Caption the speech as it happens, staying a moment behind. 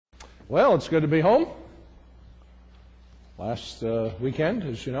Well, it's good to be home. Last weekend,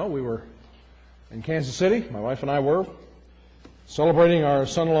 as you know, we were in Kansas City. My wife and I were celebrating our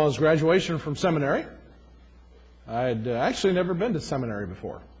son-in-law's graduation from seminary. I'd actually never been to seminary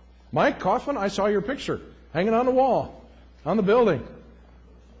before. Mike Coffin, I saw your picture hanging on the wall, on the building.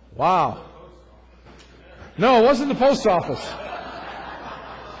 Wow. No, it wasn't the post office.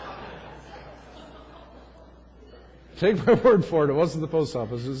 Take my word for it, it wasn't the post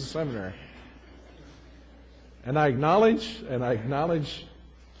office, it was the seminary. And I acknowledge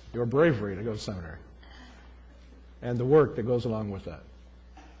your bravery to go to seminary and the work that goes along with that.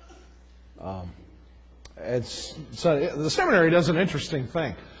 The seminary does an interesting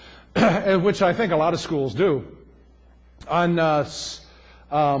thing, which I think a lot of schools do. On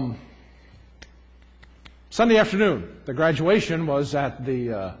Sunday afternoon, the graduation was at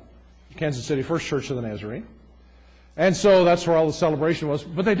the Kansas City First Church of the Nazarene. And so that's where all the celebration was.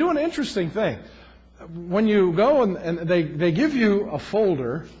 But they do an interesting thing. When you go and they give you a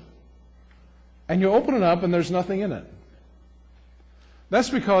folder, and you open it up and there's nothing in it. That's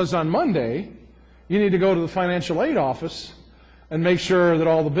because on Monday, you need to go to the financial aid office and make sure that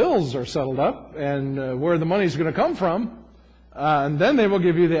all the bills are settled up and where the money's going to come from. And then they will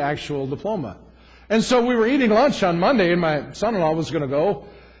give you the actual diploma. And so we were eating lunch on Monday, and my son-in-law was going to go.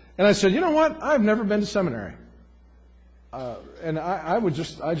 And I said, you know what? I've never been to seminary. And I'd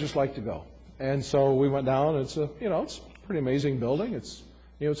just like to go. And so we went down. It's a pretty amazing building. It's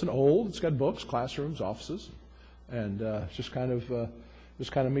got books, classrooms, offices, and just kind of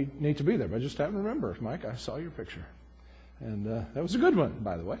neat to be there. But I just happen to remember, Mike, I saw your picture, and that was a good one,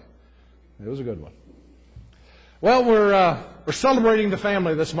 by the way. It was a good one. Well, we're celebrating the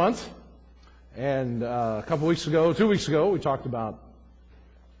family this month, and 2 weeks ago, we talked about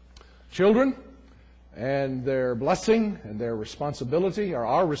children and their blessing and their responsibility, or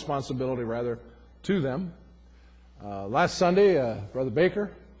our responsibility rather, to them. Last Sunday, Brother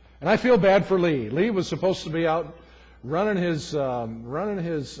Baker, and I feel bad for Lee. Lee was supposed to be out running his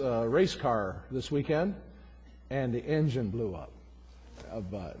race car this weekend, and the engine blew up.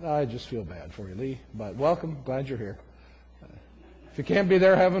 But I just feel bad for you, Lee. But welcome, glad you're here. If you can't be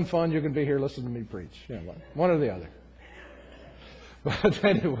there having fun, you can be here listening to me preach. One or the other. But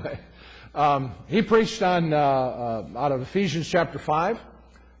anyway. He preached on out of Ephesians chapter 5,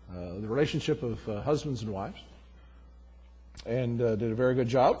 the relationship of husbands and wives, and did a very good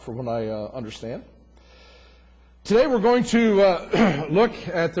job from what I understand. Today we're going to look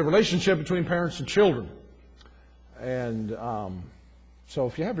at the relationship between parents and children. And so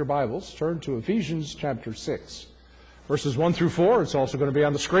if you have your Bibles, turn to Ephesians chapter 6, verses 1 through 4. It's also going to be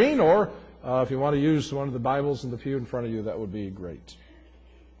on the screen, or if you want to use one of the Bibles in the pew in front of you, that would be great.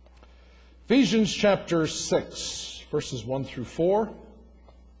 Ephesians chapter 6, verses 1 through 4.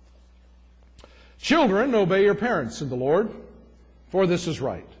 Children, obey your parents in the Lord, for this is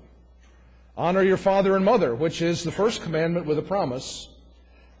right. Honor your father and mother, which is the first commandment with a promise,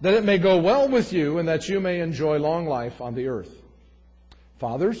 that it may go well with you and that you may enjoy long life on the earth.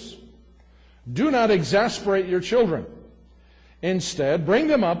 Fathers, do not exasperate your children. Instead, bring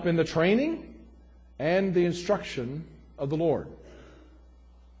them up in the training and the instruction of the Lord.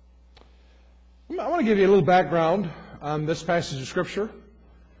 I want to give you a little background on this passage of Scripture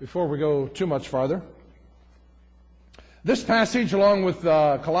before we go too much farther. This passage, along with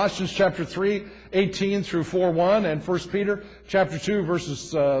Colossians chapter 3, 18 through 4:1, and 1 Peter chapter 2,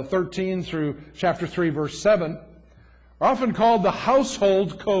 verses 13 through chapter 3, verse 7, are often called the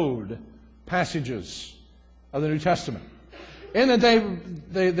household code passages of the New Testament, in that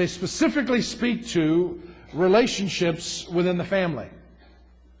they specifically speak to relationships within the family.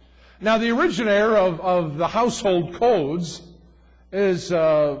 Now, the originator of the household codes is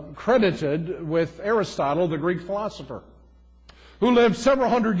credited with Aristotle, the Greek philosopher, who lived several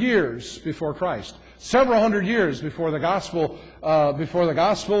hundred years before Christ, several hundred years before the gospel,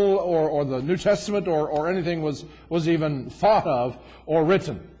 or the New Testament, or anything was even thought of or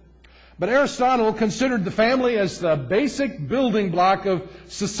written. But Aristotle considered the family as the basic building block of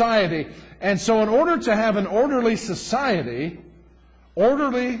society, and so in order to have an orderly society,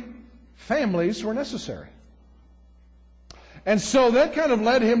 orderly families were necessary. And so that kind of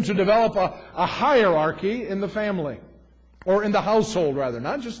led him to develop a hierarchy in the family, or in the household rather,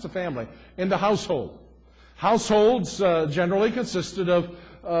 not just the family, in the household. Households generally consisted of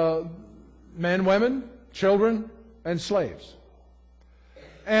men, women, children, and slaves.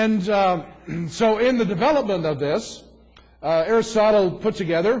 And so in the development of this, Aristotle put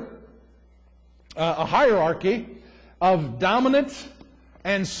together a hierarchy of dominant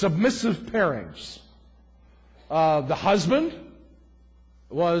and submissive pairings. The husband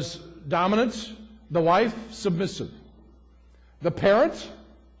was dominant, the wife submissive. The parent,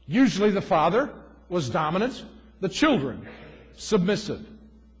 usually the father, was dominant, the children submissive.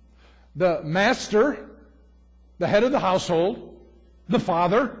 The master, the head of the household, the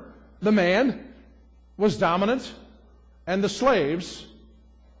father, the man, was dominant, and the slaves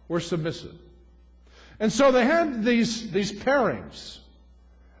were submissive. And so they had these pairings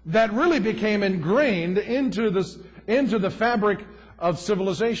that really became ingrained into the fabric of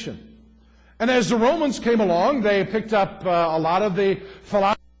civilization. And as the Romans came along, they picked up a lot of the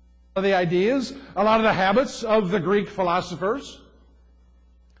philosophy, the ideas, a lot of the habits of the Greek philosophers,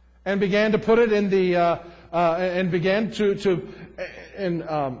 and began to put it in the and began to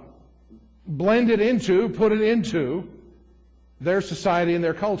blend it into, put it into their society and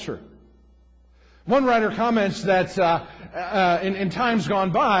their culture. One writer comments that in times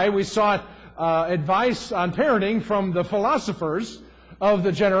gone by, we sought advice on parenting from the philosophers of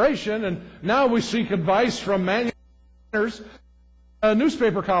the generation, and now we seek advice from manual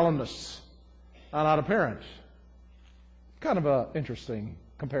newspaper columnists on how to parent. Kind of an interesting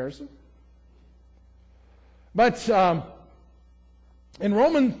comparison. But in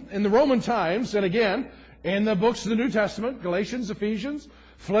the Roman times, and again, in the books of the New Testament, Galatians, Ephesians,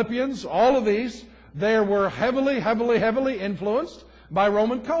 Philippians, all of these, they were heavily influenced by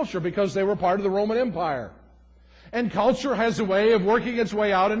Roman culture because they were part of the Roman Empire. And culture has a way of working its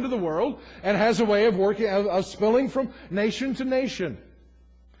way out into the world and has a way of spilling from nation to nation.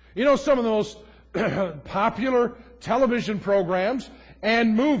 You know, some of the most popular television programs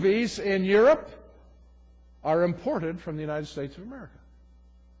and movies in Europe are imported from the United States of America.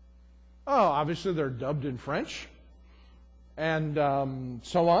 Oh, obviously they're dubbed in French and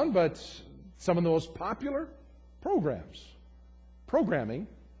so on, but some of the most popular programming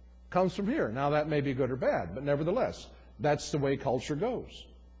comes from here. Now that may be good or bad, but nevertheless, that's the way culture goes.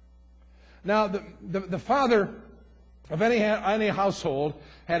 Now the father of any household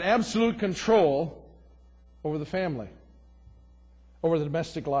had absolute control over the family, over the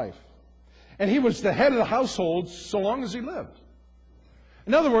domestic life. And he was the head of the household so long as he lived.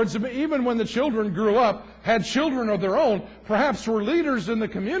 In other words, even when the children grew up, had children of their own, perhaps were leaders in the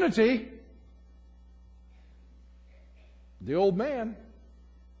community, the old man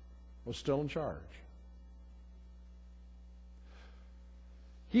was still in charge.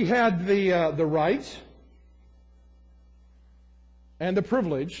 He had the right and the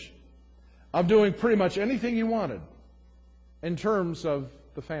privilege of doing pretty much anything he wanted in terms of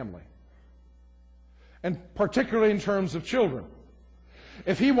the family, and particularly in terms of children.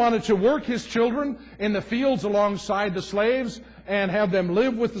 If he wanted to work his children in the fields alongside the slaves and have them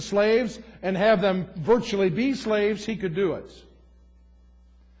live with the slaves and have them virtually be slaves, he could do it.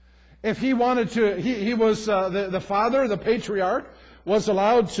 If he wanted to, he was the father, the patriarch, was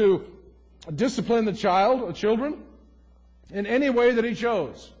allowed to discipline the children in any way that he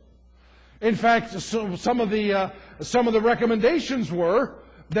chose. In fact, some of the recommendations were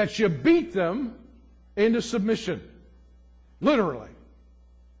that you beat them into submission, literally.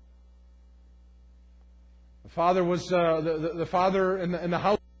 The father was the father in the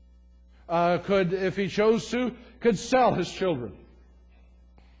house could, if he chose to, could sell his children.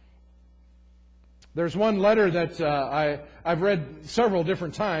 There's one letter that I've read several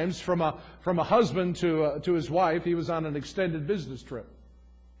different times from a husband to his wife. He was on an extended business trip,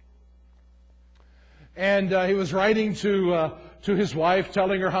 and he was writing to his wife,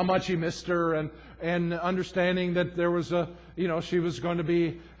 telling her how much he missed her, and understanding that there was she was going to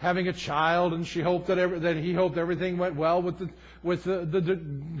be having a child, and she hoped that he hoped everything went well with the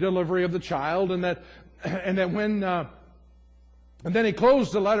delivery of the child, and that when. And then he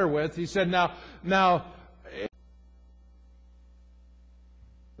closed the letter with, he said, now,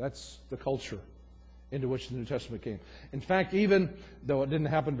 that's the culture into which the New Testament came. In fact, even though it didn't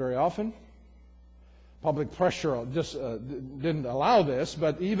happen very often, public pressure just didn't allow this,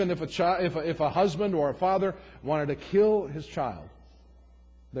 but even if a husband or a father wanted to kill his child,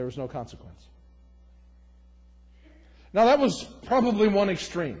 there was no consequence. Now that was probably one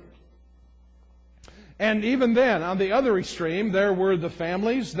extreme. And even then, on the other extreme, there were the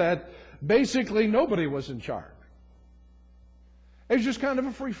families that basically nobody was in charge. It was just kind of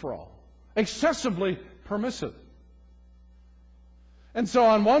a free-for-all, excessively permissive. And so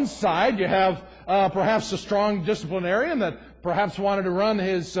on one side, you have perhaps a strong disciplinarian that perhaps wanted to run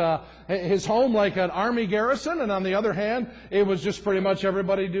his home like an army garrison, and on the other hand, it was just pretty much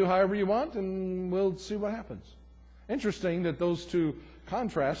everybody do however you want, and we'll see what happens. Interesting that those two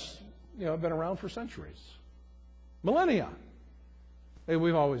contrasts have been around for centuries, millennia.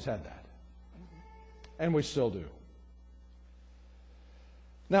 We've always had that, and we still do.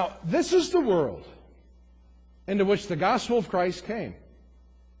 Now, this is the world into which the gospel of Christ came.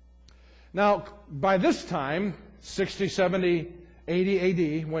 Now, by this time, 60, 70,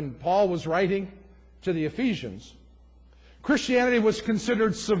 80 AD, when Paul was writing to the Ephesians, Christianity was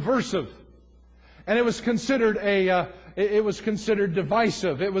considered subversive, and it was considered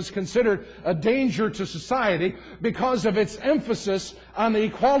divisive. It was considered a danger to society because of its emphasis on the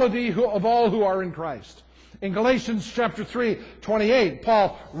equality of all who are in Christ. In Galatians chapter 3:28,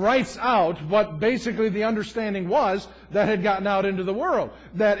 Paul writes out what basically the understanding was that had gotten out into the world.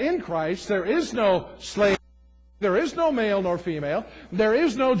 That in Christ there is no slave, there is no male nor female, there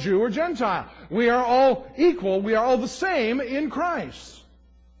is no Jew or Gentile. We are all equal, we are all the same in Christ.